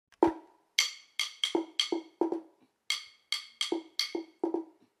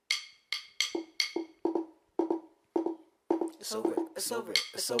It's over. It's over.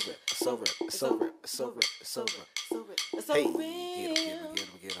 It's over. It's over. It's over. It's over. It's over. It's over. Hey,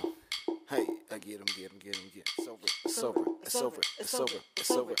 get him. Hey, I get him. It's over. It's over. It's over. It's over.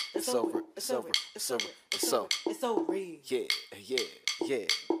 It's over. It's over. It's over. It's over. It's over. It's over. Yeah.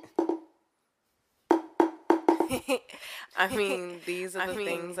 I mean, these are the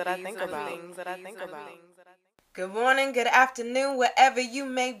things that I think about. Good morning, good afternoon, wherever you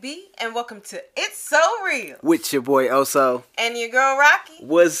may be, and welcome to It's So Real. With your boy Oso. And your girl Rocky.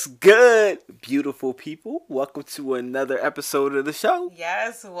 What's good, beautiful people? Welcome to another episode of the show.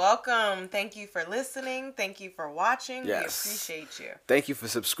 Yes, welcome. Thank you for listening. Thank you for watching. Yes. We appreciate you. Thank you for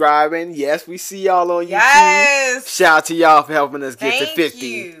subscribing. Yes, we see y'all on YouTube. Yes. Shout out to y'all for helping us get to Thank 50.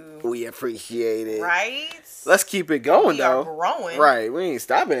 you. We appreciate it. Right? Let's keep it going, We though. are growing. Right, we ain't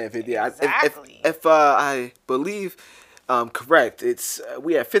stopping at 50. Exactly. If I believe correct, it's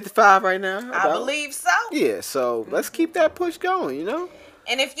we at 55 right now. I believe so. Yeah, so let's keep that push going, you know?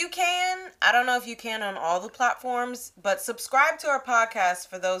 And if you can, I don't know if you can on all the platforms, but subscribe to our podcast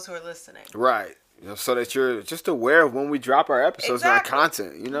for those who are listening. Right. You know, so that you're just aware of when we drop our episodes and our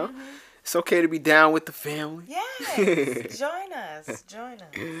content, you know? Mm-hmm. It's okay to be down with the family. Yes. Join us.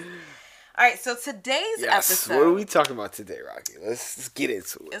 All right, so today's episode. What are we talking about today, Rocky? Let's get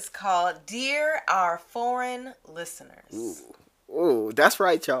into it. It's called Dear Our Foreign Listeners. Ooh, that's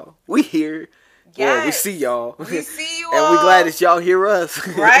right, y'all. We here. Yes. Well, we see y'all. We see you and all. we glad that y'all hear us.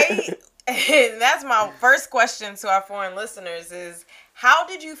 Right? And that's my first question to our foreign listeners is, how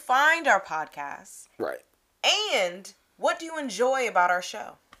did you find our podcast? Right. And what do you enjoy about our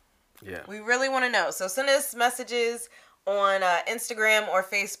show? Yeah. We really want to know. So send us messages on Instagram or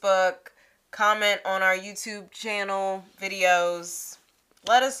Facebook. Comment on our YouTube channel, videos.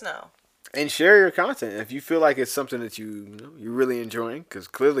 Let us know. And share your content if you feel like it's something that you're really enjoying, because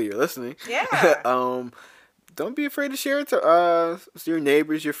clearly you're listening. Yeah. Don't be afraid to share it to your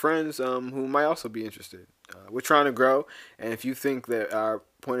neighbors, your friends, who might also be interested. We're trying to grow, and if you think that our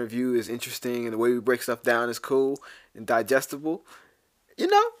point of view is interesting and the way we break stuff down is cool and digestible,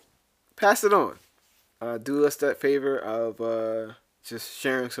 pass it on. Do us that favor of just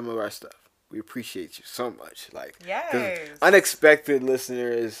sharing some of our stuff. We appreciate you so much. Yes. Unexpected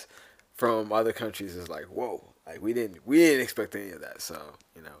listeners from other countries is like, whoa. Like we didn't expect any of that. So,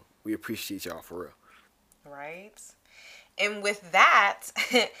 we appreciate y'all for real. Right. And with that,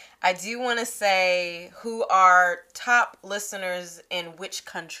 I do want to say who our top listeners in which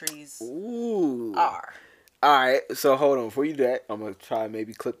countries are. All right. So hold on. Before you do that, I'm going to try and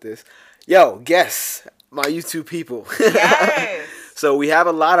maybe clip this. Yo, guess my YouTube people. Yes. So we have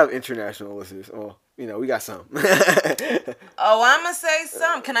a lot of international listeners. Well, we got some. I'm gonna say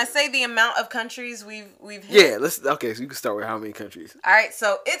some. Can I say the amount of countries we've hit? Yeah, okay, so you can start with how many countries. All right,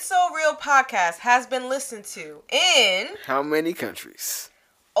 so It's So Real podcast has been listened to in how many countries?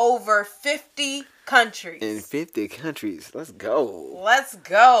 Over 50 countries. In 50 countries. Let's go.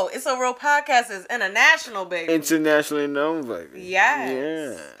 It's So Real podcast is international, baby. Internationally known, baby.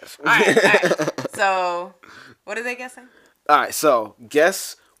 Yes. All right. So, what are they guessing? All right, so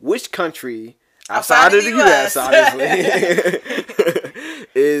guess which country outside of the U.S. obviously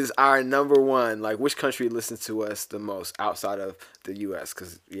is our number one. Like, which country listens to us the most outside of the U.S.?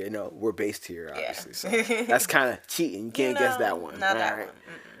 Because we're based here, obviously. Yeah. So that's kind of cheating. You can't guess that one. Not that one.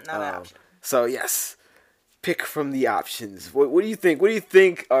 Not that option. So yes, pick from the options. What do you think? What do you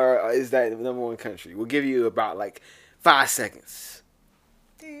think is that number one country? We'll give you about 5 seconds.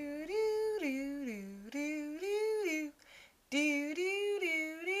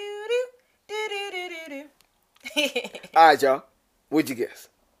 All right, y'all. What'd you guess?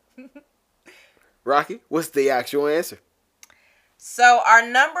 Rocky, what's the actual answer? So our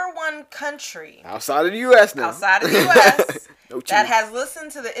number one country outside of the U.S. now. Outside of the U.S. No that has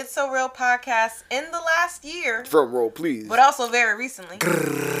listened to the It's So Real podcast in the last year. Drum roll, please. But also very recently.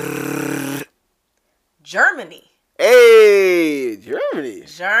 Germany. Hey, Germany.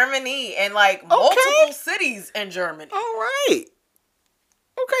 Germany. And multiple cities in Germany. All right.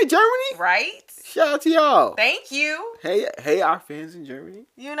 Okay, Germany. Right? Shout out to y'all. Thank you. Hey, our fans in Germany.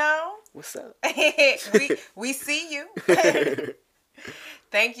 What's up? we see you.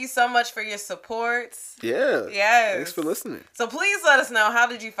 Thank you so much for your support. Yeah. Yes. Thanks for listening. So please let us know, how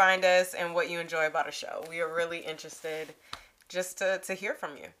did you find us and what you enjoy about our show. We are really interested just to hear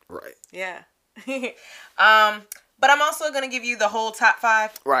from you. Right. Yeah. But I'm also going to give you the whole top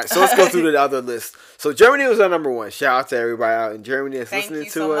 5. Right. So let's go through the other list. So Germany was our number 1. Shout out to everybody out in Germany that's listening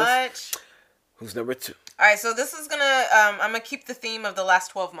to us. Thank you so much. Who's number 2? All right. So this is going to, I'm going to keep the theme of the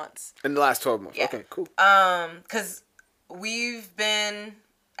last 12 months. In the last 12 months. Yeah. Okay, cool. Because we've been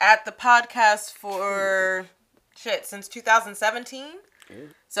at the podcast for since 2017. Yeah.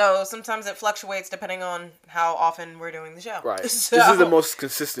 So sometimes it fluctuates depending on how often we're doing the show. Right. So, this is the most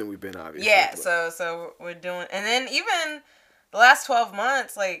consistent we've been, obviously. Yeah. So we're doing, and then even the last 12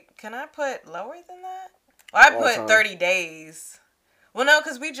 months, like, can I put lower than that? Well, I put 30 days. Well, no,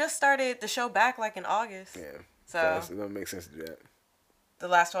 because we just started the show back like in August. Yeah. So it doesn't make sense to do that. The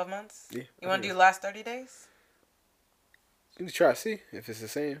last 12 months? Yeah. You want to do the last 30 days? You can try to see if it's the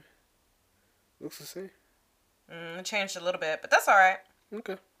same. Looks the same. It changed a little bit, but that's all right.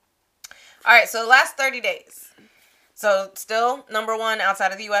 Okay. All right, so the last 30 days. So still number 1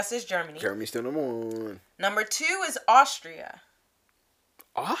 outside of the U.S. is Germany. Germany's still number 1. Number 2 is Austria.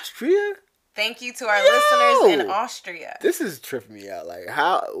 Austria? Thank you to our listeners in Austria. This is tripping me out. Like,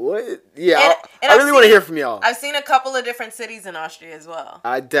 how? What? Yeah, I really want to hear from y'all. I've seen a couple of different cities in Austria as well.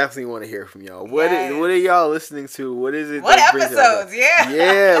 I definitely want to hear from y'all. What are y'all listening to? What is it? What episodes? Yeah.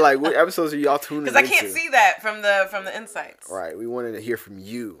 Yeah, like what episodes are y'all tuning into? Because I can't see that from the insights. Right. We wanted to hear from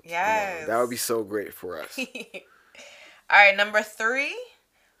you. Yes. You know, that would be so great for us. All right, number 3,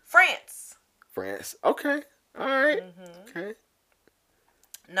 France. France. Okay. All right. Mm-hmm. Okay.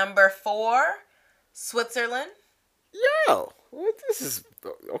 Number 4, Switzerland. Yo, what this is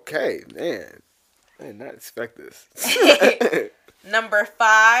okay, man. I did not expect this. Number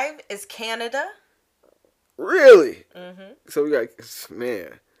 5 is Canada. Really? Mm-hmm. So we got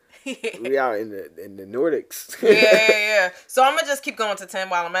we out in the Nordics. yeah. So I'm gonna just keep going to 10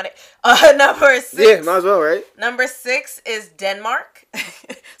 while I'm at it. Number 6. Yeah, might as well, right? Number 6 is Denmark.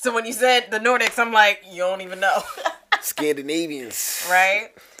 So when you said the Nordics, I'm like, you don't even know. Scandinavians. Right.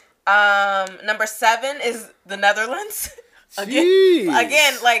 Number 7 is the Netherlands.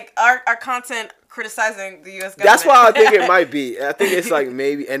 Again, like our content criticizing the U.S. government. That's why I think it might be. I think it's like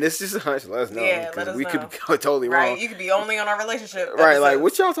maybe, and it's just a hunch. Let us know. Yeah, let us we know. Could be totally wrong. Right, you could be only on our relationship. Right, episodes. like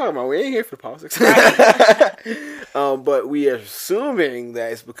what y'all talking about? We ain't here for the politics. Right. But we are assuming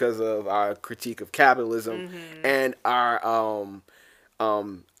that it's because of our critique of capitalism and our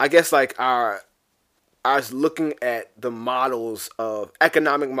I guess like our looking at the models of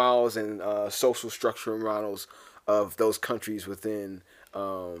economic models and social structure models of those countries within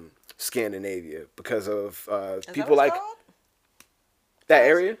Scandinavia because of people like that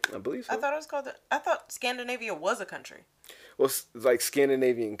area. I believe so. I thought it was called. I thought Scandinavia was a country. Well, like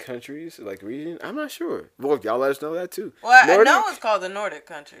Scandinavian countries, like region. I'm not sure. Well, y'all let us know that too. Well, Nordic, I know it's called the Nordic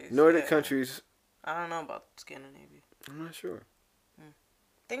countries. Nordic countries. I don't know about Scandinavia. I'm not sure.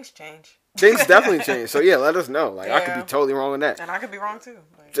 Things change. Things definitely change. So yeah, let us know. Like I could be totally wrong on that. And I could be wrong too.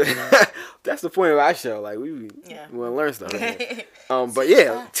 Like. That's the point of our show. Like we want to learn stuff. But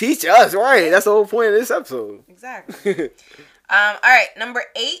yeah, teach us. Right. That's the whole point of this episode. Exactly. All right. Number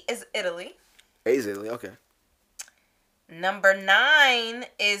 8 is Italy. 8 is Italy. Okay. Number 9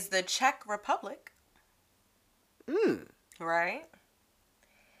 is the Czech Republic. Right.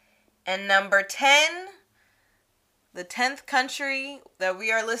 And number 10. The 10th country that we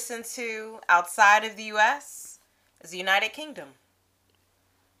are listened to outside of the U.S. is the United Kingdom.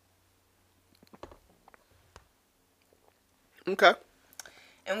 Okay.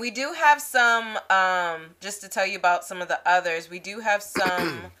 And we do have some, just to tell you about some of the others, we do have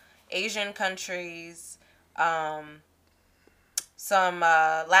some Asian countries, some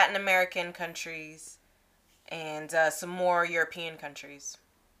Latin American countries, and some more European countries.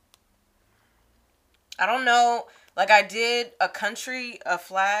 I don't know. Like I did a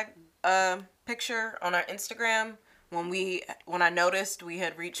flag picture on our Instagram when I noticed we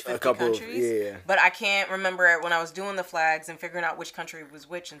had reached 50 countries. Yeah. But I can't remember it when I was doing the flags and figuring out which country was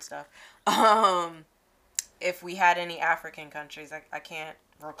which and stuff. If we had any African countries, I can't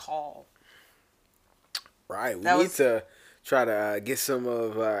recall. Right. We need to try to get some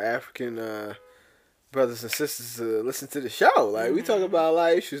of our African brothers and sisters to listen to the show. Like we talk about a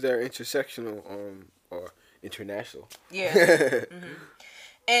lot of issues that are intersectional or international. Yeah.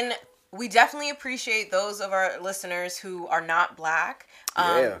 And we definitely appreciate those of our listeners who are not Black.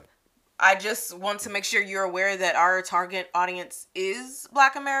 I just want to make sure you're aware that our target audience is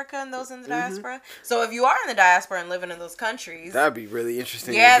Black America and those in the diaspora. So if you are in the diaspora and living in those countries, that'd be really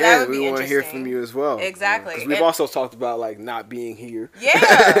interesting. Yeah, again, that would be we want to hear from you as well. Exactly. Because we've also talked about like not being here.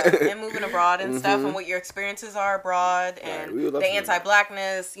 Yeah, and moving abroad and stuff, and what your experiences are abroad, and the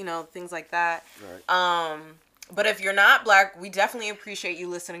anti-Blackness, things like that. Right. But if you're not Black, we definitely appreciate you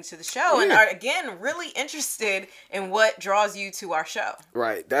listening to the show and are, again, really interested in what draws you to our show.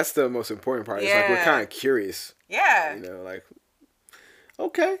 Right. That's the most important part. It's like we're kind of curious. Yeah. Like,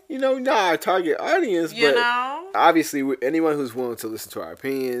 okay, not our target audience, but obviously anyone who's willing to listen to our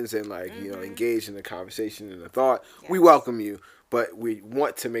opinions and like, engage in the conversation and the thought, we welcome you. But we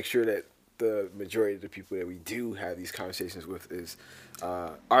want to make sure that the majority of the people that we do have these conversations with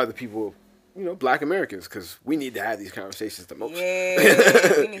are the people, Black Americans, because we need to have these conversations the most.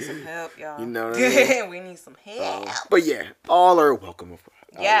 Yeah, we need some help, y'all. You know what I mean? We need some help. But yeah, all are welcome.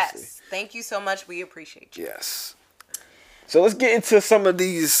 Obviously. Yes, thank you so much. We appreciate you. Yes. So let's get into some of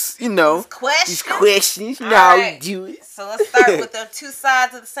these, questions. These questions. You know All how right. we do it. So let's start with the two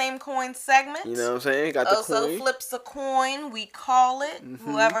sides of the same coin segment. You know what I'm saying? Got the Also coin. flips a coin. We call it. Mm-hmm.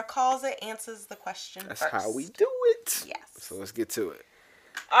 Whoever calls it answers the question That's first. how we do it. Yes. So let's get to it.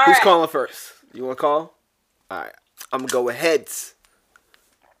 All Who's right. calling first? You want to call? All right. I'm going to go with heads.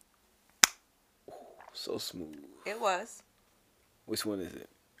 Ooh, so smooth. It was. Which one is it?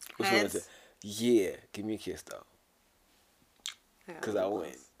 Which Heads. one is it? Yeah. Give me a kiss, though. Because I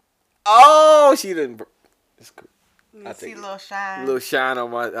win. Oh, she didn't. It's cool. You see a little shine. A little shine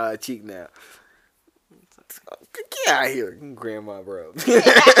on my cheek now. Get out of here, grandma, bro.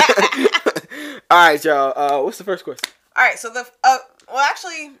 All right, y'all. What's the first question? All right. So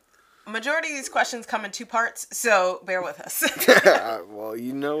actually, majority of these questions come in two parts. So bear with us. Well,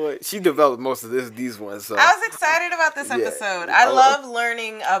 you know what? She developed most of these ones. So I was excited about this episode. I love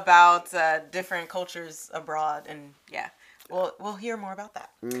learning about different cultures abroad, and yeah. We'll hear more about that.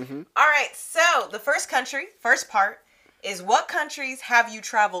 Mm-hmm. All right, so the first part is what countries have you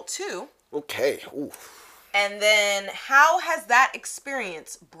traveled to? Okay. Ooh. And then how has that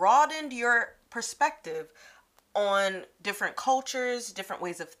experience broadened your perspective on different cultures, different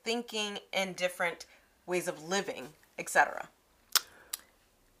ways of thinking, and different ways of living, etc.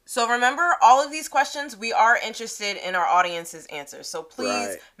 So remember, all of these questions, we are interested in our audience's answers. So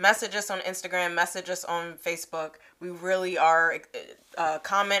please message us on Instagram, message us on Facebook. We really are,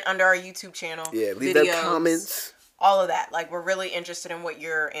 comment under our YouTube channel. Yeah, leave videos, them comments. All of that. Like, we're really interested in what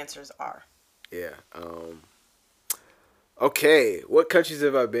your answers are. Yeah. Okay. What countries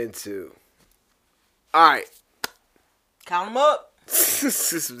have I been to? All right. Count them up.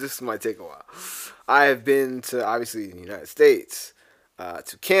 This might take a while. I have been to, obviously, the United States.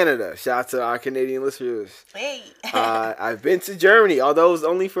 To Canada. Shout out to our Canadian listeners. Hey. I've been to Germany, although it was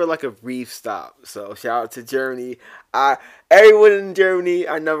only for like a brief stop. So shout out to Germany. Everyone in Germany,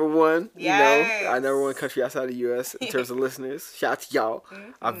 our number one. Yes. Our number one country outside the U.S. in terms of listeners. Shout out to y'all.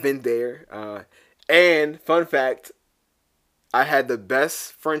 Mm-hmm. I've been there. And fun fact, I had the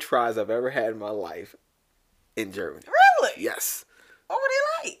best French fries I've ever had in my life in Germany. Really? Yes. What were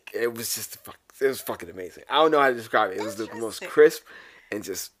they like? It was just it was fucking amazing. I don't know how to describe it. It was the most crisp and it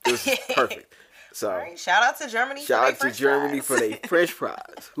was perfect. So all right. Shout out to Germany. Shout out to Germany for their French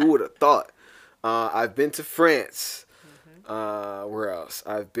fries. Who would have thought? I've been to France. Mm-hmm. Where else?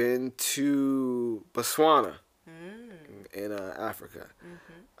 I've been to Botswana in Africa.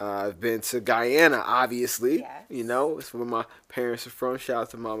 Mm-hmm. I've been to Guyana, obviously. Yes. It's where my parents are from. Shout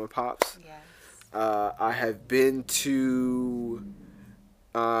out to mom and pops. Yes. I have been to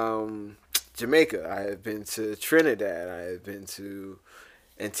Jamaica. I have been to Trinidad. I have been to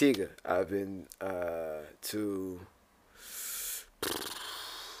Antigua. I've been to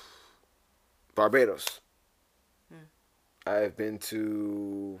Barbados. I've been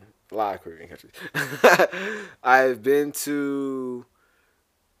to a lot of Caribbean countries. I've been to...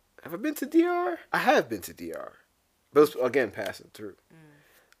 Have I been to DR? I have been to DR. But it was, again, passing through.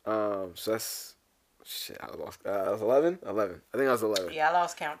 So that's... Shit, I was 11? 11. I think I was 11. Yeah, I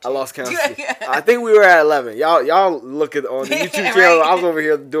lost count too. I lost count too. I think we were at 11. Y'all look at on the YouTube channel. Right? I was over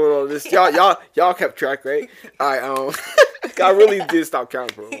here doing all this. Y'all kept track, right? All right. I really did stop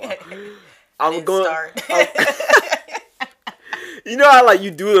counting for a while. I'm going. Start. You know how like you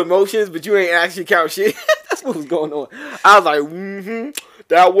do the motions, but you ain't actually count shit. That's what was going on. I was like,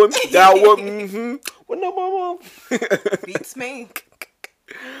 that one, What no, mama? Beats me.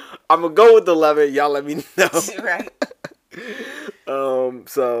 I'm gonna go with 11. Y'all let me know. Right.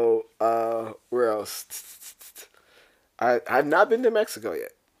 So where else? I've not been to Mexico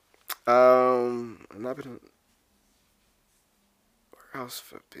yet. I've not been. Where else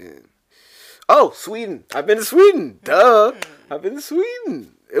have I been? Oh, Sweden. I've been to Sweden. Duh. I've been to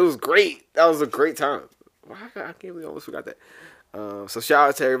Sweden. It was great. That was a great time. I can't believe I almost forgot that. So shout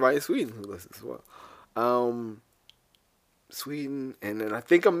out to everybody in Sweden who listens as well. Sweden, and then I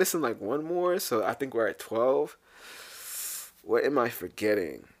think I'm missing like one more, so I think we're at 12. What am I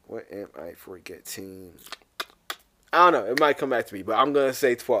forgetting? I don't know. It might come back to me, but I'm gonna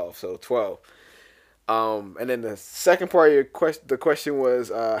say 12. So 12. And then the second part of your question was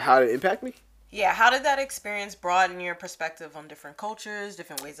how did it impact me? Yeah, how did that experience broaden your perspective on different cultures,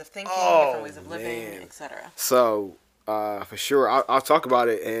 different ways of thinking, different ways of living, etc.? So for sure. I'll talk about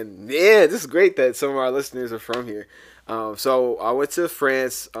it. And yeah, this is great that some of our listeners are from here. So I went to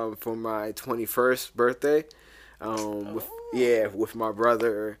France for my 21st birthday. With my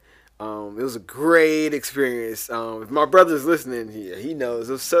brother. It was a great experience. If my brother's listening here, he knows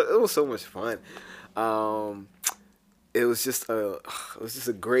it was so much fun. It was just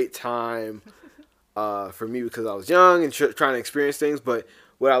a great time for me because I was young and trying to experience things. But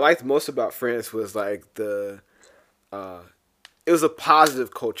what I liked most about France was like it was a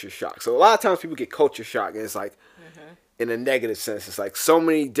positive culture shock. So a lot of times people get culture shock and it's like in a negative sense. It's like so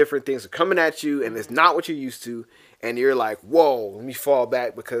many different things are coming at you and it's not what you're used to. And you're like, whoa, let me fall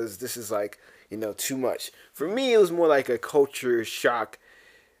back because this is like, too much. For me, it was more like a culture shock,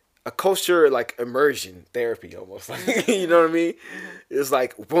 a culture like immersion therapy almost. Like, you know what I mean? It's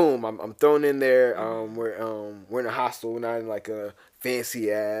like, boom, I'm thrown in there. We're in a hostel, we're not in like a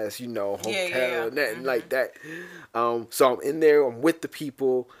fancy ass, hotel, nothing like that. So I'm in there, I'm with the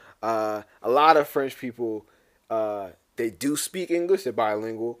people. A lot of French people, they do speak English. They're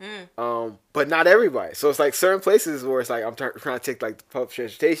bilingual, but not everybody. So it's like certain places where it's like I'm trying to take like the public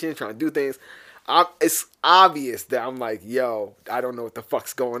transportation, trying to do things. It's obvious that I'm like, yo, I don't know what the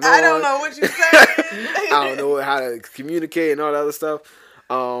fuck's going on. I don't know what you're saying. I don't know how to communicate and all that other stuff.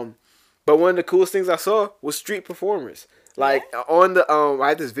 But one of the coolest things I saw was street performers. Like on the I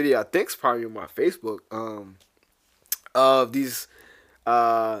had this video. I think it's probably on my Facebook. Of these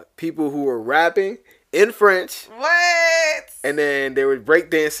people who were rapping in French. What? And then they were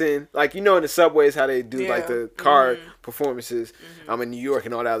breakdancing. Like, in the subways how they do like the car performances in New York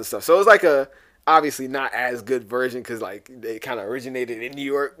and all that other stuff. So it was like obviously not as good version because like they kind of originated in New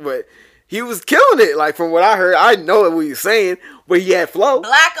York. But he was killing it. Like from what I heard, I know what he was saying, but he had flow.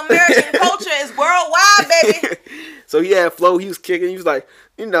 Black American culture is worldwide, baby. So he had flow. He was kicking. He was like,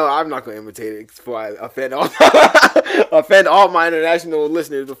 I'm not going to imitate it before I offend all my international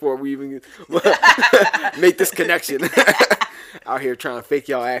listeners before we even make this connection. Out here trying to fake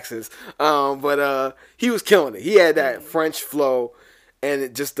y'all accents. But he was killing it. He had that French flow.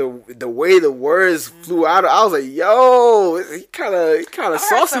 And just the way the words flew out, I was like, "Yo, he kind of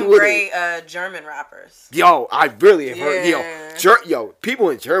saucy some with great, it." German rappers. Yo, I really have heard.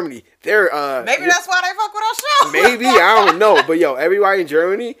 People in Germany, they're maybe that's why they fuck with our show. Maybe I don't know, but everybody in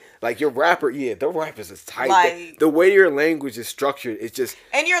Germany, like your rapper, the rappers is tight. Like, the way your language is structured, it's just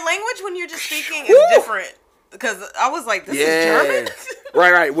and your language when you're just speaking is different. Because I was like, this is German?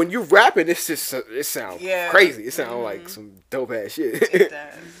 Right. When you rap it sounds crazy. It sounds like some dope ass shit. It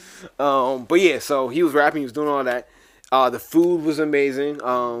does. But yeah, so he was rapping, he was doing all that. The food was amazing.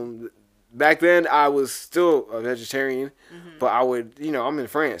 Back then, I was still a vegetarian, but I would, I'm in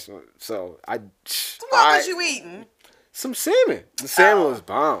France, so what was you eating? Some salmon. The salmon was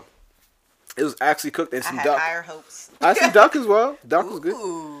bomb. It was actually cooked and some duck. I had higher hopes. I had some duck as well. Duck was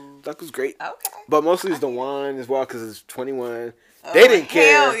good. Duck was great. Okay. But mostly it's the wine as well because it's 21. They didn't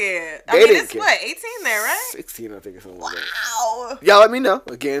care. Hell yeah. It's what, 18 there, right? 16, I think it's something. Wow. Y'all let me know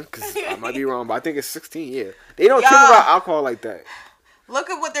again because I might be wrong, but I think it's 16. Yeah. They don't trip about alcohol like that. Look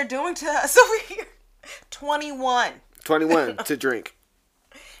at what they're doing to us over here. 21. 21 to drink.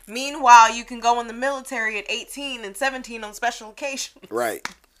 Meanwhile, you can go in the military at 18 and 17 on special occasions. Right.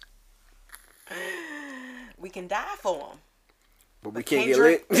 We can die for them. But we can't get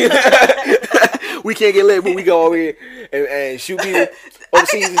lit. We can't get lit, but we go over here and shoot people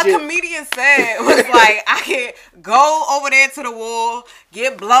overseas and shit. A comedian said was like, I can go over there to the wall,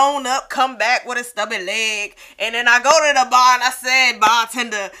 get blown up, come back with a stubby leg, and then I go to the bar and I said,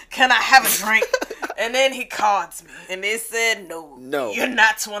 bartender, can I have a drink? And then he cards me, and they said, no, you're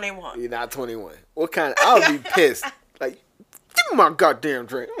not 21. You're not 21. What kind of? I would be pissed. Like, give me my goddamn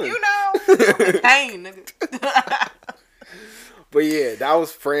drink. You know, I'm in pain, nigga. But yeah, that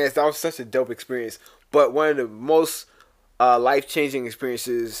was France. That was such a dope experience. But one of the most life-changing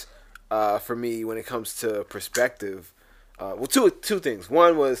experiences for me when it comes to perspective, two things.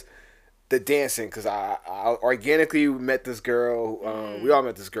 One was the dancing because I organically met this girl. We all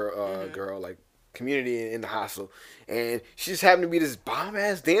met this girl like community in the hostel, and she just happened to be this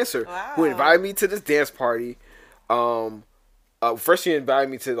bomb-ass dancer who invited me to this dance party. First she invited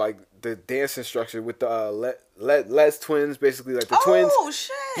me to like the dance instructor with the Les twins, basically like the twins. Oh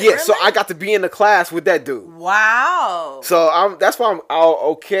shit! Yeah, really? So I got to be in the class with that dude. Wow. So that's why I'm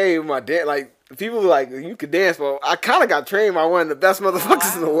all okay with my dance. Like people were like, you could dance, but I kind of got trained by one of the best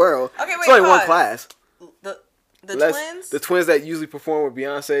motherfuckers in the world. Okay, wait. It's only one class. The twins. The twins that usually perform with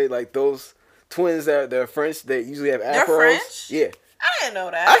Beyonce, like those twins they're French. They usually have afros. They're French? Yeah. I didn't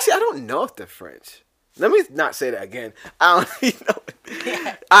know that. Actually, I don't know if they're French. Let me not say that again. I don't know.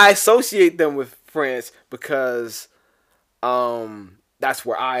 I associate them with France because That's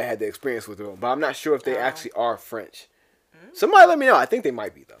where I had the experience with them. But I'm not sure if they actually are French. Somebody let me know. I think they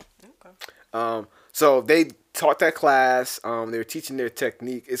might be, though. Okay. So they taught that class. They were teaching their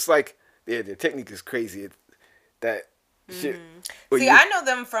technique. It's like, their technique is crazy. That shit. See, I know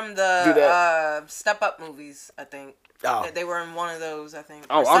them from the Step Up movies, I think. Oh. They were in one of those, I think.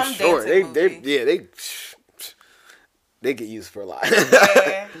 Oh, I'm sure. They get used for a lot.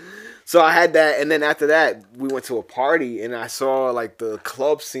 Yeah. So I had that, and then after that, we went to a party, and I saw like the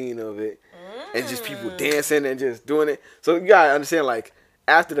club scene of it, and just people dancing and just doing it. So you gotta understand, like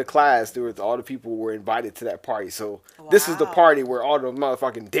after the class, there was all the people were invited to that party. So this is the party where all the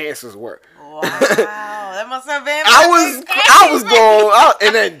motherfucking dancers were. Wow, that must have been. I was going out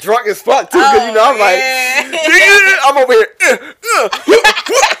and then drunk as fuck too, because I'm like, I'm over here.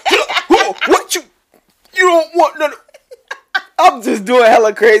 What you don't want none. I'm just doing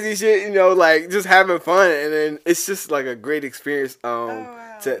hella crazy shit, like just having fun, and then it's just like a great experience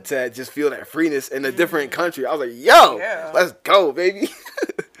to just feel that freeness in a different country. I was like, yo, let's go, baby.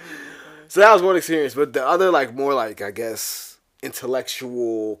 So that was one experience, but the other like more like, I guess,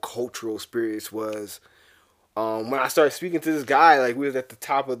 intellectual, cultural experience was when I started speaking to this guy. Like we was at the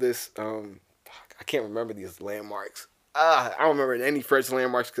top of this, I can't remember these landmarks. I don't remember any French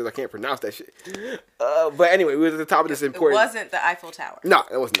landmarks because I can't pronounce that shit. But anyway, we was at the top of this important. It wasn't the Eiffel Tower. No,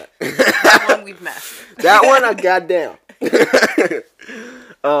 it wasn't that. That one we've mastered. That one I got down.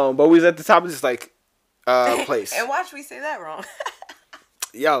 But we was at the top of this like place. And watch me say that wrong.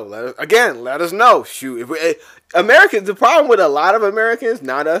 Yo, let us know. Shoot, Americans. The problem with a lot of Americans,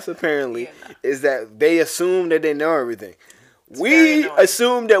 not us apparently, is that they assume that they know everything. We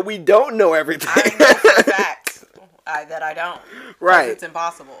assume that we don't know everything. I know for a fact that I don't. Right. It's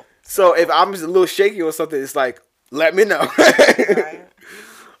impossible. So if I'm just a little shaky or something, it's like, let me know. Right.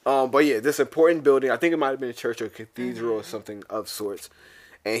 But yeah, this important building, I think it might have been a church or a cathedral or something of sorts.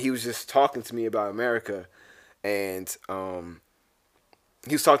 And he was just talking to me about America. And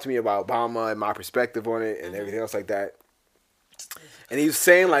he was talking to me about Obama and my perspective on it and everything else like that. And he was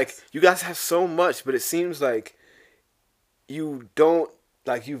saying, like, you guys have so much, but it seems like you don't,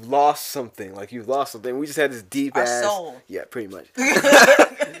 like, you've lost something. Like, you've lost something. We just had this deep ass soul. Yeah, pretty much.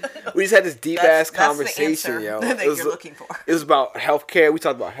 We just had this deep ass conversation, yo. That you're looking for. It was about healthcare. We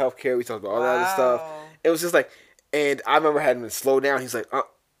talked about healthcare. We talked about all that other stuff. It was just like, and I remember having to slow down. He's like,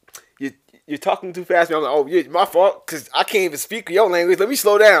 you're talking too fast. I'm like, oh, yeah, my fault, because I can't even speak your language. Let me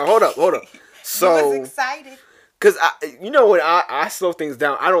slow down. Hold up. So I was excited. Because, when I slow things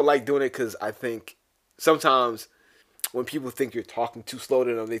down, I don't like doing it because I think sometimes when people think you're talking too slow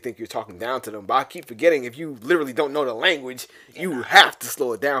to them, they think you're talking down to them. But I keep forgetting, if you literally don't know the language, you have to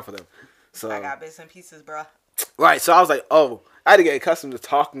slow it down for them. So I got bits and pieces, bro. Right. So I was like, I had to get accustomed to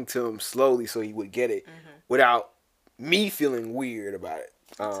talking to him slowly so he would get it without me feeling weird about it.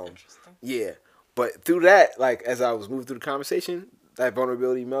 That's interesting. Yeah. But through that, like, as I was moving through the conversation, that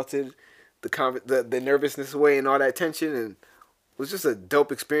vulnerability melted, the nervousness away and all that tension, and it was just a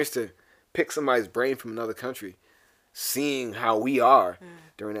dope experience to pick somebody's brain from another country, seeing how we are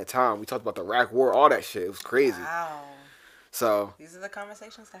during that time. We talked about the Iraq War, all that shit. It was crazy. Wow. So these are the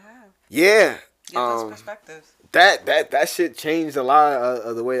conversations to have. Yeah. Get those perspectives. That shit changed a lot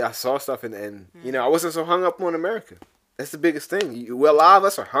of the way I saw stuff, and I wasn't so hung up on America. That's the biggest thing. A lot of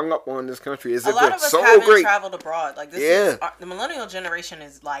us are hung up on this country. A lot of us haven't traveled abroad. Like, this is the millennial generation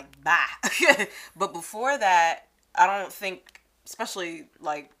is like, bah. But before that, I don't think, especially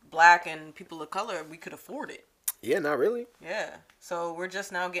like Black and people of color, we could afford it. Yeah, not really. Yeah. So we're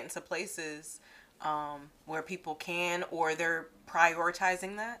just now getting to places where people can, or they're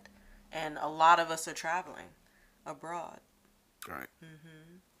prioritizing that. And a lot of us are traveling abroad. Right.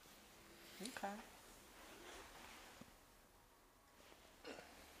 Okay.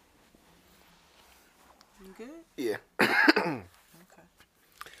 You good? Yeah. Okay.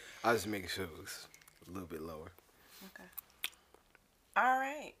 I was just making sure it was a little bit lower. Okay. All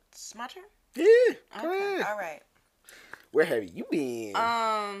right. It's my turn? Yeah. Go ahead. All right. Where have you been?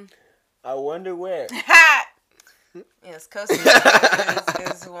 I wonder where. Yes, Costa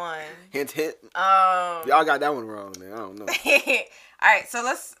Rica is one. Hint. Y'all got that one wrong, man. I don't know. All right,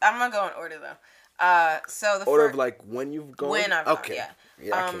 so I'm gonna go in order though. So the order of like when you've gone. When I've gone, yeah.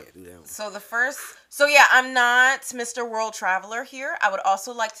 Yeah, I can't do that one. So I'm not Mr. World Traveler here. I would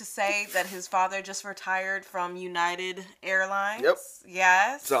also like to say that his father just retired from United Airlines. Yep.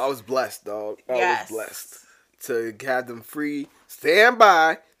 Yes. So I was blessed, dog. I was blessed to have them free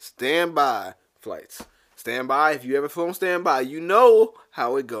standby flights. Standby. If you ever flown standby, you know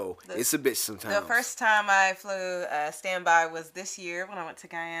how it go. It's a bitch sometimes. The first time I flew standby was this year when I went to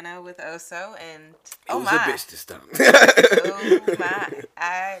Guyana with Oso, and it was a bitch this time. Oh my!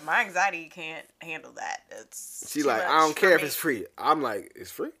 My anxiety can't handle that. She like, I don't care if it's free. I'm like, it's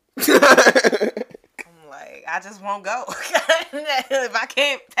free. I'm like, I just won't go if I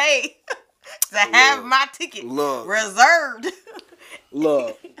can't pay to have my ticket reserved.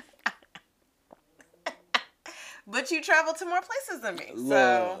 Look. But you travel to more places than me,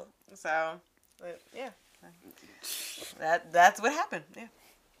 so yeah, that's what happened. Yeah.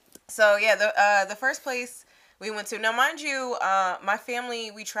 So yeah, the first place we went to. Now, mind you, my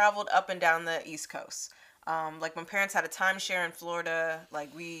family, we traveled up and down the East Coast. Like my parents had a timeshare in Florida.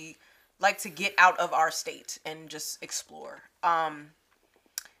 Like we like to get out of our state and just explore.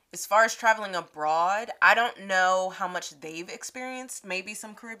 As far as traveling abroad, I don't know how much they've experienced, maybe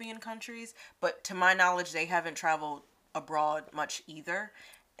some Caribbean countries, but to my knowledge, they haven't traveled abroad much either.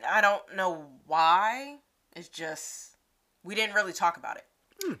 And I don't know why. It's just, we didn't really talk about it.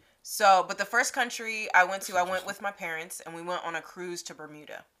 So, but the first country I went with my parents, and we went on a cruise to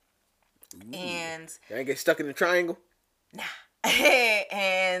Bermuda. Ooh. And you ain't get stuck in the triangle? Nah.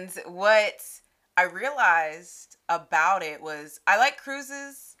 And what I realized about it was I like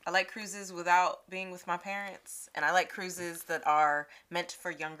cruises. I like cruises without being with my parents. And I like cruises that are meant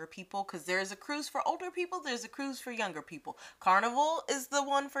for younger people, because there's a cruise for older people. There's a cruise for younger people. Carnival is the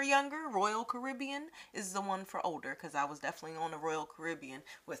one for younger. Royal Caribbean is the one for older, because I was definitely on the Royal Caribbean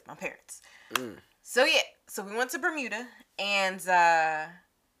with my parents. So yeah, so we went to Bermuda, and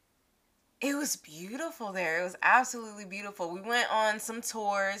it was beautiful there. It was absolutely beautiful. We went on some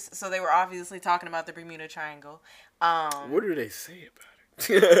tours, so they were obviously talking about the Bermuda Triangle. What do they say about it?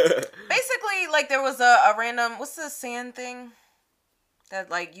 Basically, like, there was a random, what's the sand thing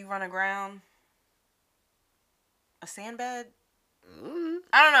that, like, you run aground? A sand bed?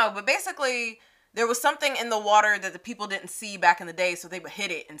 I don't know, but basically, there was something in the water that the people didn't see back in the day, so they would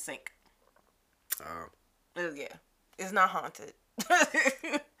hit it and sink. Oh. Yeah. It's not haunted.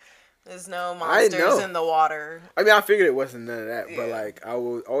 There's no monsters in the water. I mean, I figured it wasn't none of that, but, like, I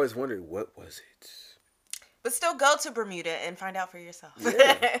always wondered, what was it? But still, go to Bermuda and find out for yourself.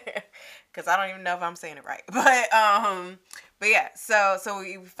 Because I don't even know if I'm saying it right. But yeah, so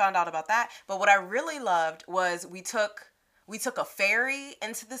we found out about that. But what I really loved was we took a ferry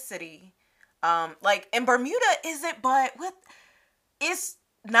into the city. Like, and Bermuda isn't, but it's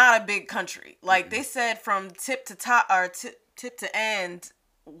not a big country. Like, they said from tip to top, or tip to end,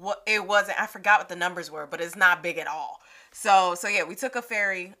 what it wasn't. I forgot what the numbers were, but it's not big at all. So yeah, we took a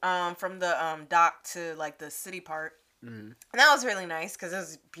ferry from the dock to, like, the city part. And that was really nice because it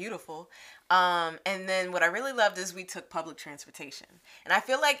was beautiful. And then what I really loved is we took public transportation. And I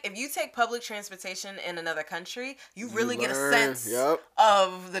feel like if you take public transportation in another country, you really get a sense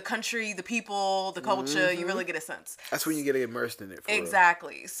of the country, the people, the culture. You really get a sense. That's when you get immersed in it.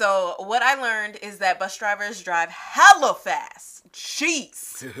 Exactly. Real. So what I learned is that bus drivers drive hella fast.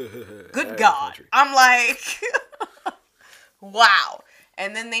 Jeez. Good God. I'm like, wow.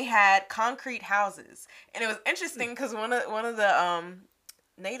 And then they had concrete houses, and it was interesting because one of the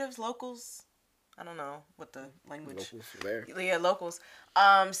locals, I don't know what the language, locals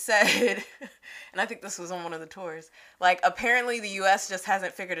said, and I think this was on one of the tours. Like, apparently the U.S. just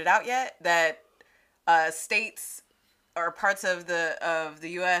hasn't figured it out yet that states or parts of the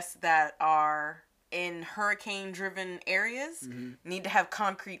U.S. that are in hurricane-driven areas need to have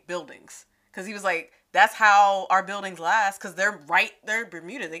concrete buildings. Because he was like, that's how our buildings last, because they're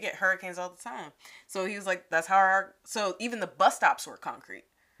Bermuda. They get hurricanes all the time. So he was like, that's how so even the bus stops were concrete.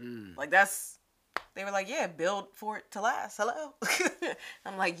 Like, they were like, yeah, build for it to last. Hello.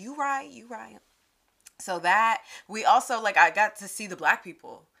 I'm like, you right. So that, we also, like, I got to see the black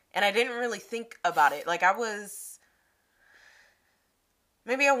people, and I didn't really think about it. Like,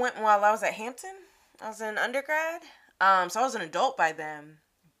 maybe I went while I was at Hampton. I was in undergrad. So I was an adult by then,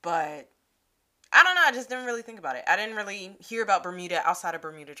 but I don't know. I just didn't really think about it. I didn't really hear about Bermuda outside of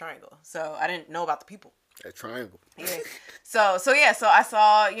Bermuda Triangle. So I didn't know about the people. That triangle. Yeah. So I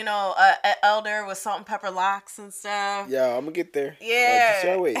saw, an elder with salt and pepper locks and stuff. Yeah, I'm going to get there. Yeah.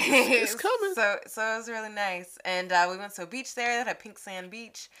 It's coming. So it was really nice. And we went to a beach there that had pink sand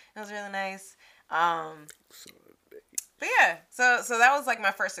beach. It was really nice. But yeah, so that was like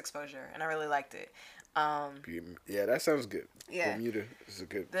my first exposure, and I really liked it. Yeah, that sounds good. Yeah, Bermuda is a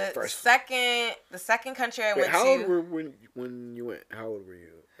good the first. The second country I went to. How old were when you went? How old were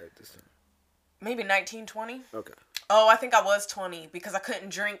you at this time? Maybe 19, 20. Okay. Oh, I think I was 20 because I couldn't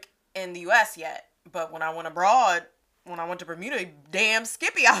drink in the U.S. yet. But when I went abroad, when I went to Bermuda, damn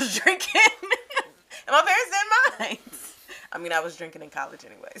Skippy, I was drinking. And my parents didn't mind. I mean, I was drinking in college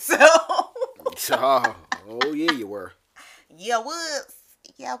anyway, so. Oh yeah, you were. Yeah,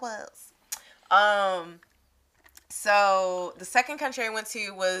 I was. So the second country I went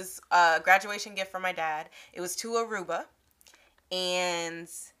to was a graduation gift from my dad. It was to Aruba, and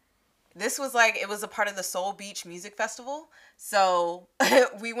this was it was a part of the Soul Beach Music Festival. So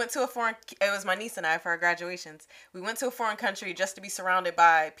we went to it was my niece and I for our graduations. We went to a foreign country just to be surrounded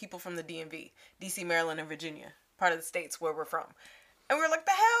by people from the DMV, DC, Maryland, and Virginia, part of the states where we're from. And we were like,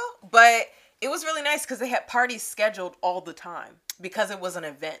 the hell? But it was really nice because they had parties scheduled all the time because it was an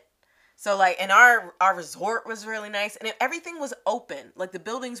event. So and our resort was really nice and everything was open. Like the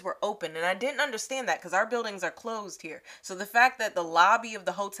buildings were open and I didn't understand that because our buildings are closed here. So the fact that the lobby of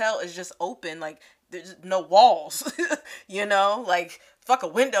the hotel is just open, there's no walls, fuck a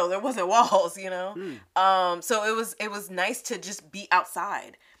window. There wasn't walls, So it was nice to just be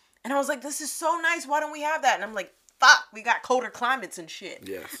outside. And I was like, this is so nice. Why don't we have that? And I'm like, fuck, we got colder climates and shit.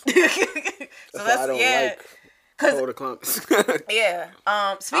 Yes. So that's I don't like colder climates. Yeah.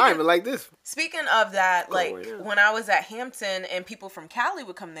 I don't even like this. Speaking of that, when I was at Hampton and people from Cali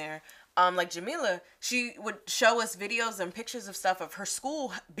would come there, like Jamila, she would show us videos and pictures of stuff of her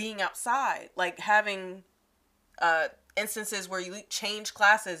school being outside, having instances where you change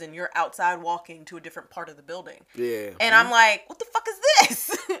classes and you're outside walking to a different part of the building. Yeah. And I'm like, what the fuck is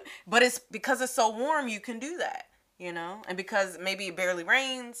this? But it's because it's so warm, you can do that, and because maybe it barely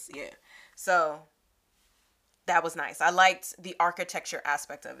rains. Yeah. So that was nice. I liked the architecture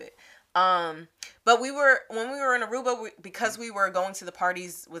aspect of it. But when we were in Aruba, because we were going to the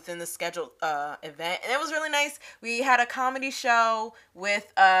parties within the scheduled event, and it was really nice. We had a comedy show with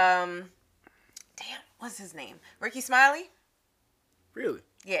what's his name? Ricky Smiley? Really?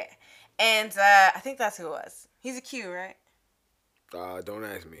 Yeah. And I think that's who it was. He's a Q, right? Don't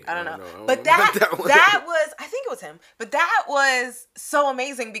ask me. I don't know. But that was, I think it was him. But that was so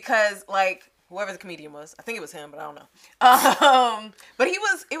amazing because whoever the comedian was, I think it was him, but I don't know. But it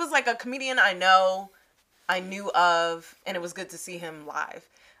was like a comedian I knew of, and it was good to see him live.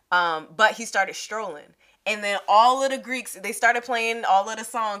 But he started strolling. And then all of the Greeks, they started playing all of the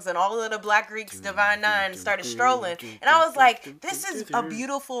songs, and all of the Black Greeks, Divine Nine, started strolling. And I was like, this is a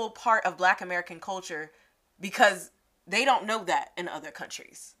beautiful part of Black American culture because they don't know that in other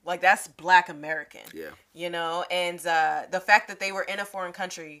countries. That's Black American. Yeah. And the fact that they were in a foreign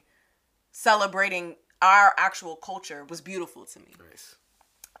country celebrating our actual culture was beautiful to me. Nice.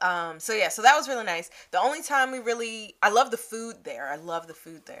 So that was really nice. The only time I love the food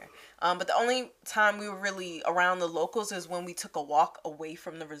there. But the only time we were really around the locals is when we took a walk away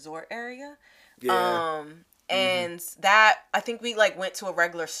from the resort area. Yeah. And that, I think we went to a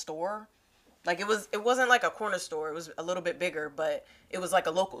regular store. It wasn't like a corner store. It was a little bit bigger, but it was like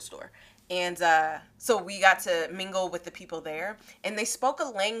a local store. And so we got to mingle with the people there. And they spoke a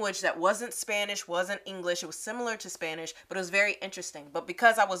language that wasn't Spanish, wasn't English. It was similar to Spanish, but it was very interesting. But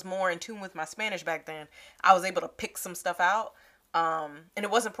because I was more in tune with my Spanish back then, I was able to pick some stuff out. And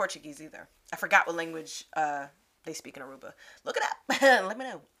it wasn't Portuguese either. I forgot what language they speak in Aruba. Look it up. Let me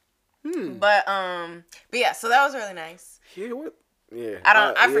know. But yeah, so that was really nice. Yeah, what? Yeah.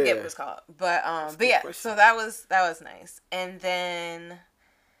 I forget what it's called. But yeah, so that was nice. And then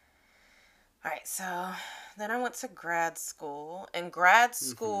all right, so then I went to grad school. In grad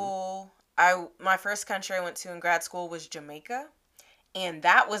school, my first country I went to in grad school was Jamaica, and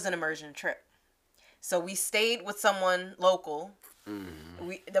that was an immersion trip. So we stayed with someone local,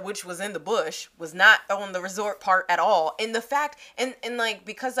 which was in the bush, was not on the resort part at all. And the fact, and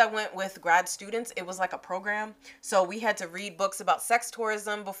because I went with grad students, it was like a program. So we had to read books about sex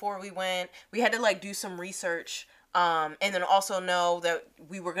tourism before we went. We had to do some research. And then also know that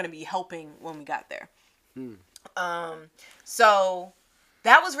we were going to be helping when we got there. So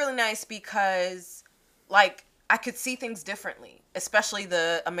that was really nice because I could see things differently, especially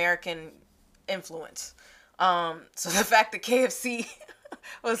the American influence. So the fact that KFC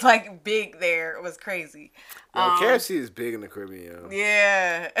was big there was crazy. KFC is big in the Caribbean.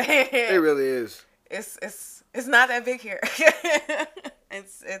 Yeah. It really is. It's not that big here.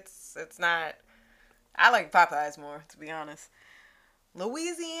 It's not. I like Popeyes more, to be honest.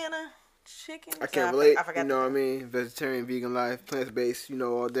 Louisiana chicken. I can't relate. I forgot. You know what I mean? Vegetarian, vegan life, plant-based.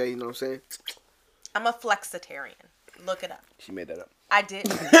 All day. You know what I'm saying? I'm a flexitarian. Look it up. She made that up. I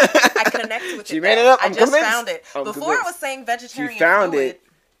didn't. I connected with it. She made it up. I just found it. Before I was saying vegetarian. She found it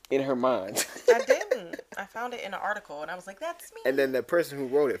in her mind. I didn't. I found it in an article, and I was like, "That's me." And then the person who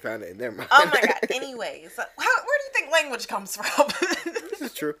wrote it found it in their mind. Oh my god. Anyways, where do you think language comes from? This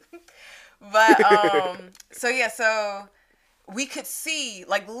is true. But so we could see,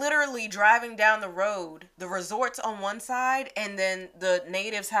 like, literally driving down the road, the resorts on one side and then the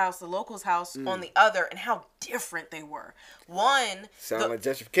natives' house, the locals' house on the other, and how different they were. One, sound like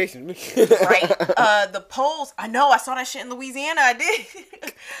gentrification. right? The poles. I know. I saw that shit in Louisiana. I did.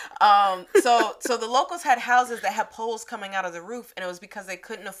 So the locals had houses that had poles coming out of the roof, and it was because they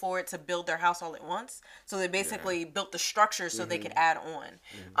couldn't afford to build their house all at once. So they basically built the structure so they could add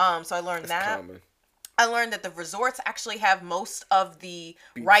on. So I learned that. Common. I learned that the resorts actually have most of the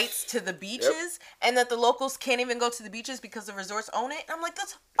rights to the beaches, and that the locals can't even go to the beaches because the resorts own it. And I'm like,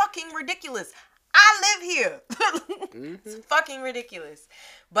 that's fucking ridiculous. I live here. It's fucking ridiculous.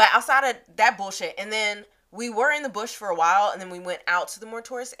 But outside of that bullshit, and then we were in the bush for a while, and then we went out to the more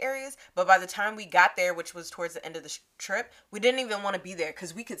tourist areas. But by the time we got there, which was towards the end of the trip, we didn't even want to be there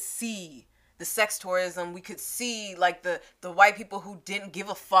because we could see the sex tourism. We could see, like, the white people who didn't give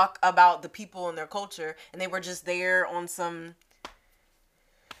a fuck about the people and their culture, and they were just there on some,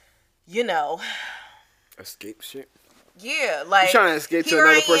 you know, escape shit. Yeah, like, you're trying to escape to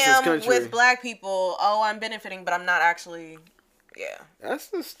another person's country with black people. Oh, I'm benefiting, but I'm not actually. Yeah, that's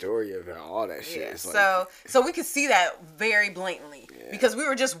the story of all that shit. Yeah. So we could see that very blatantly because we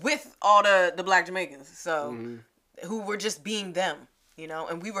were just with all the black Jamaicans, so who were just being them, you know,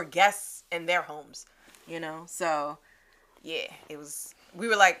 and we were guests in their homes, you know. So yeah, it was. We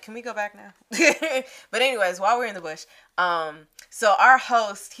were like, can we go back now? But anyways, while we're in the bush, so our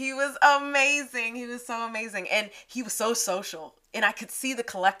host, he was amazing. He was so amazing. And he was so social. And I could see the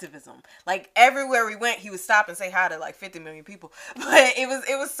collectivism. Like, everywhere we went, he would stop and say hi to, like, 50 million people. But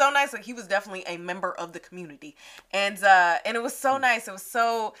it was so nice. Like, he was definitely a member of the community. And it was so nice. It was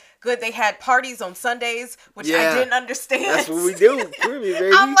so good. They had parties on Sundays, which I didn't understand. That's what we do. Really,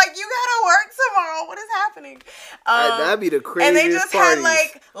 baby. I'm like, you gotta work tomorrow. What is happening? That'd be the craziest. And they just had,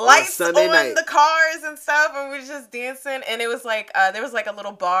 like, lights on night. The cars and stuff, and we were just dancing. And it was like, there was like a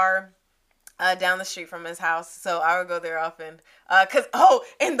little bar down the street from his house, so I would go there often.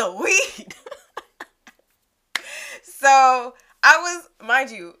 And the weed. So I was,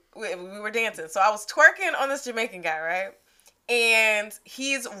 mind you, we were dancing. So I was twerking on this Jamaican guy, right? And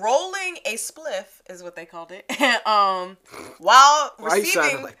he's rolling a spliff, is what they called it, while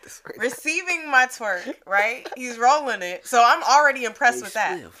receiving my twerk, right? He's rolling it. So I'm already impressed with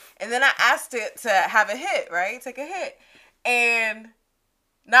that. And then I asked it to have a hit, right? Take a hit. And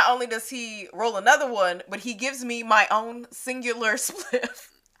not only does he roll another one, but he gives me my own singular spliff.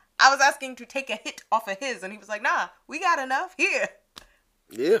 I was asking to take a hit off of his, and he was like, nah, we got enough here.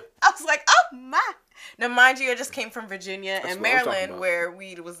 Yeah. I was like, oh my. Now, mind you, I just came from Virginia and Maryland, where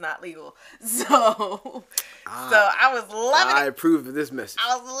weed was not legal. So I was loving it. I approve of this message.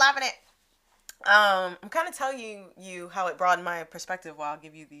 I was loving it. I'm kind of telling you how it broadened my perspective while I'll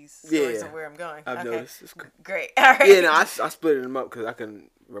give you these stories of where I'm going. I've noticed. It's cool. Great. All right. Yeah, no, I split them up because I couldn't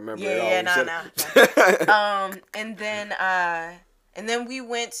remember it all. Yeah, and then we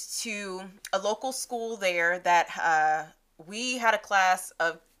went to a local school there that we had a class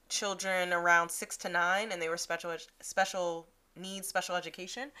of children around 6 to 9, and they were special needs, special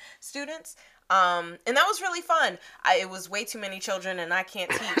education students. And that was really fun. It was way too many children, and I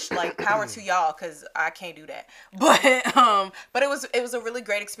can't teach. Like, power to y'all, because I can't do that. But it was a really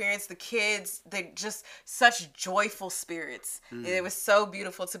great experience. The kids, they just such joyful spirits. It was so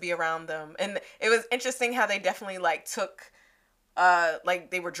beautiful to be around them, and it was interesting how they definitely like took,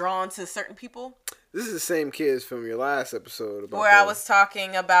 like they were drawn to certain people. This is the same kids from your last episode about where I was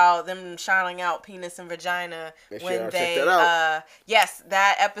talking about them shining out penis and vagina when they yes,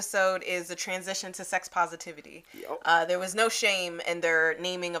 that episode is a transition to sex positivity. Yep. There was no shame in their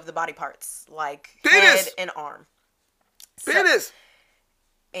naming of the body parts, like penis, head and arm, penis,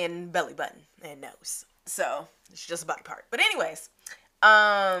 and belly button and nose. So it's just a body part. But anyways,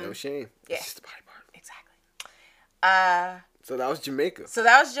 no shame. Yeah, it's just a body part. Exactly. So that was Jamaica.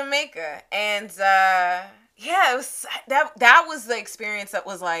 And it was that was the experience that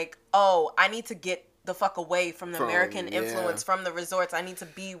was like, oh, I need to get the fuck away from the American influence, from the resorts. I need to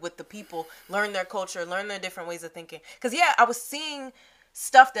be with the people, learn their culture, learn their different ways of thinking. Because I was seeing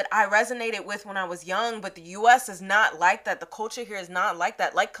stuff that I resonated with when I was young, but the U.S. is not like that. The culture here is not like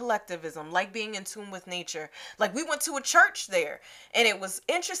that. Like collectivism, like being in tune with nature. Like, we went to a church there, and it was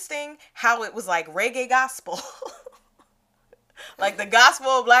interesting how it was like reggae gospel. Like the gospel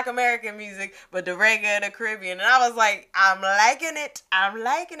of Black American music, but the reggae of the Caribbean. And I was like, I'm liking it.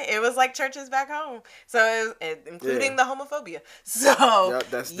 It was like churches back home. So including the homophobia. So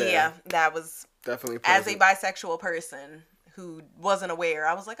that was definitely present. As a bisexual person who wasn't aware,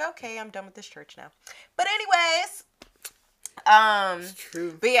 I was like, okay, I'm done with this church now. But anyways, It's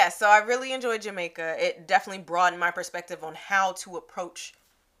true. But yeah, so I really enjoyed Jamaica. It definitely broadened my perspective on how to approach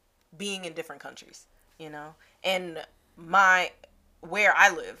being in different countries, and where I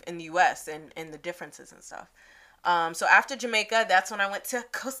live in the U.S. and the differences and stuff. So after Jamaica, that's when I went to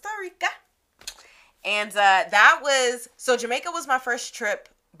Costa Rica. And Jamaica was my first trip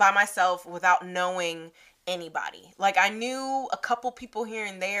by myself without knowing anybody. Like, I knew a couple people here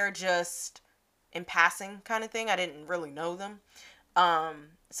and there just in passing kind of thing. I didn't really know them.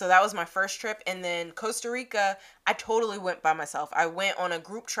 So that was my first trip. And then Costa Rica, I totally went by myself. I went on a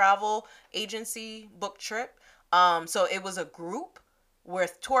group travel agency book trip. So it was a group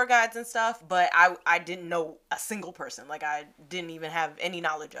with tour guides and stuff, but I didn't know a single person. Like, I didn't even have any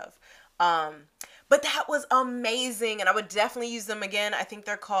knowledge of. But that was amazing, and I would definitely use them again. I think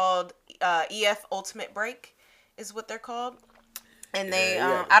they're called EF Ultimate Break is what they're called. And they,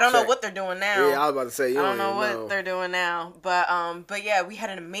 I don't know what they're doing now. Yeah, I was about to say, I don't know what they're doing now. But yeah, we had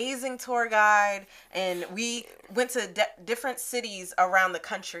an amazing tour guide, and we went to different cities around the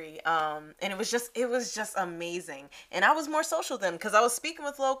country. And it was just amazing. And I was more social then, because I was speaking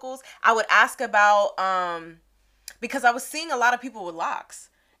with locals. I would ask about, because I was seeing a lot of people with locks.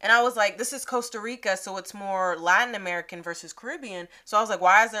 And I was like, this is Costa Rica, so it's more Latin American versus Caribbean. So I was like,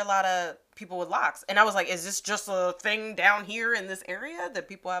 why is there a lot of people with locks? And I was like, is this just a thing down here in this area that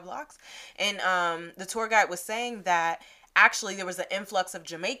people have locks? And the tour guide was saying that actually there was an influx of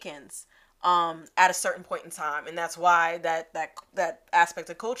Jamaicans at a certain point in time. And that's why that aspect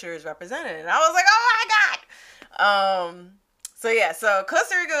of culture is represented. And I was like, oh my God. So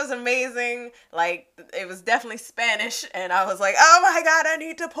Costa Rica was amazing. Like, it was definitely Spanish, and I was like, oh my God, I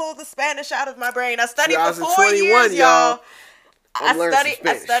need to pull the Spanish out of my brain. I studied for 4 years, y'all. I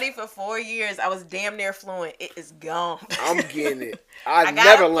studied for 4 years. I was damn near fluent. It is gone. I'm getting it. I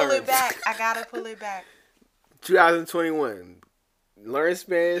never learned. I gotta pull it back. 2021. Learn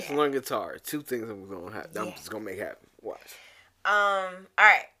Spanish, learn guitar. 2 things I'm just gonna make happen. Watch. All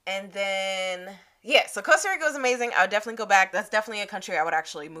right, and then. Yeah, so Costa Rica was amazing. I would definitely go back. That's definitely a country I would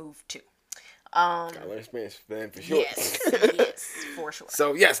actually move to. Gotta learn Spanish for sure. Yes, for sure.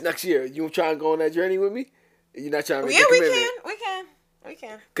 So yes, next year you trying to go on that journey with me? You're not trying to make a commitment? we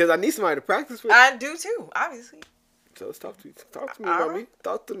can. Because I need somebody to practice with. I do too, obviously. So let's talk to me about me.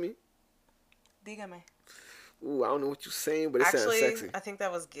 Talk to me. Dígame. Ooh, I don't know what you're saying, but it sounds sexy. I think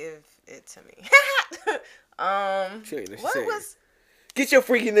that was give it to me. What was? Get your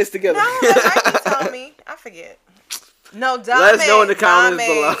freakiness together. No, that might be tell me. I forget. No, dame. Let us know in the comments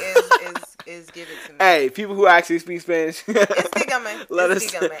below. is give it to me. Hey, people who actually speak Spanish. It's dígame.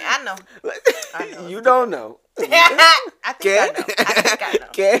 Dígame. I know. You don't know. I think I know.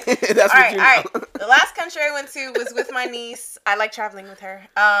 Okay. That's what you know. All right. The last country I went to was with my niece. I like traveling with her.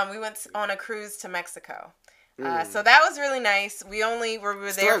 We went on a cruise to Mexico. So that was really nice. We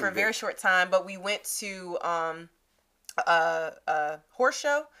were there for a very short time, but we went to a horse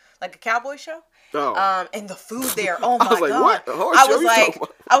show, like a cowboy show. Oh. And the food there, oh my God. What?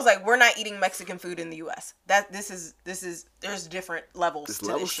 I was like, we're not eating Mexican food in the US. There's different levels to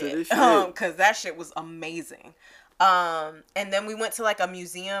this shit. Cause that shit was amazing. And then we went to like a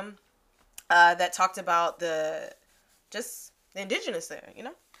museum that talked about the indigenous there,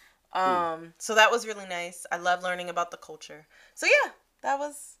 So that was really nice. I love learning about the culture. So yeah, that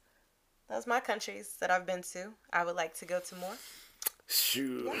was my countries that I've been to. I would like to go to more.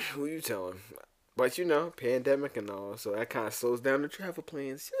 Shoot, who you telling? But pandemic and all, so that kind of slows down the travel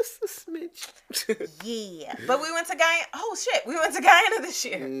plans just a smidge. Yeah, but we went to Guyana. Oh shit, we went to Guyana this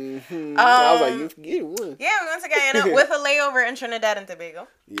year. Mm-hmm. I was like, you forget one. Yeah, we went to Guyana with a layover in Trinidad and Tobago.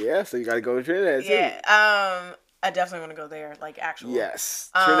 Yeah, so you got to go to Trinidad too. Yeah, I definitely want to go there, like actually.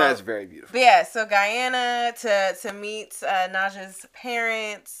 Yes, Trinidad's very beautiful. But yeah, so Guyana to meet Naja's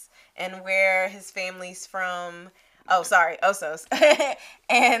parents and where his family's from. Oh, sorry, Osos.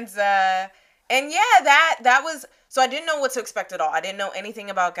 And yeah, that was, so I didn't know what to expect at all. I didn't know anything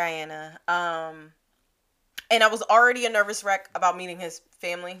about Guyana. And I was already a nervous wreck about meeting his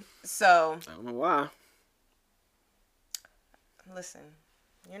family. So I don't know why. Listen,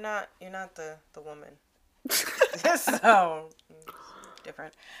 you're not the woman. So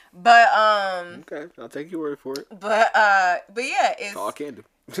different. But okay, I'll take your word for it. But yeah, it's all I can do.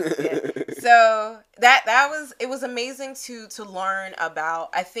 Yeah. So it was amazing to learn about.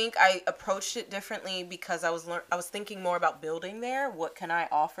 I think I approached it differently because I was thinking more about building there. What can I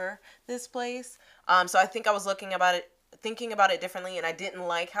offer this place? So I think I was thinking about it differently, and I didn't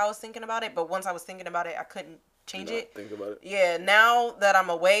like how I was thinking about it. But once I was thinking about it, I couldn't change it. Think about it. Yeah. Now that I'm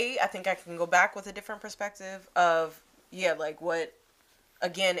away, I think I can go back with a different perspective of like what,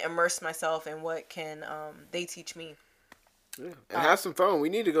 again, immerse myself in what can they teach me. Yeah, and have some fun. We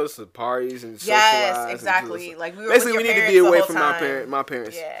need to go to some parties and socialize. Yes, exactly. Like we were basically, with your we need to be away from time. my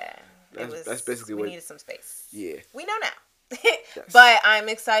parents. Yeah, that's basically we what. needed some space. Yeah, we know now. Yes. But I'm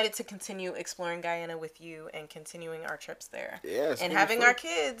excited to continue exploring Guyana with you and continuing our trips there. Yes, and having our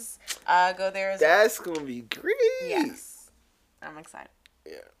kids go there as That's gonna be great. Yes, I'm excited.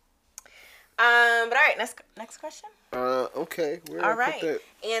 Yeah. But all right, next question. Okay. All right.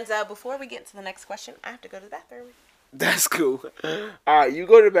 And before we get to the next question, I have to go to the bathroom. That's cool. All right, you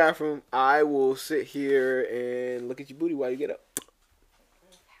go to the bathroom. I will sit here and look at your booty while you get up.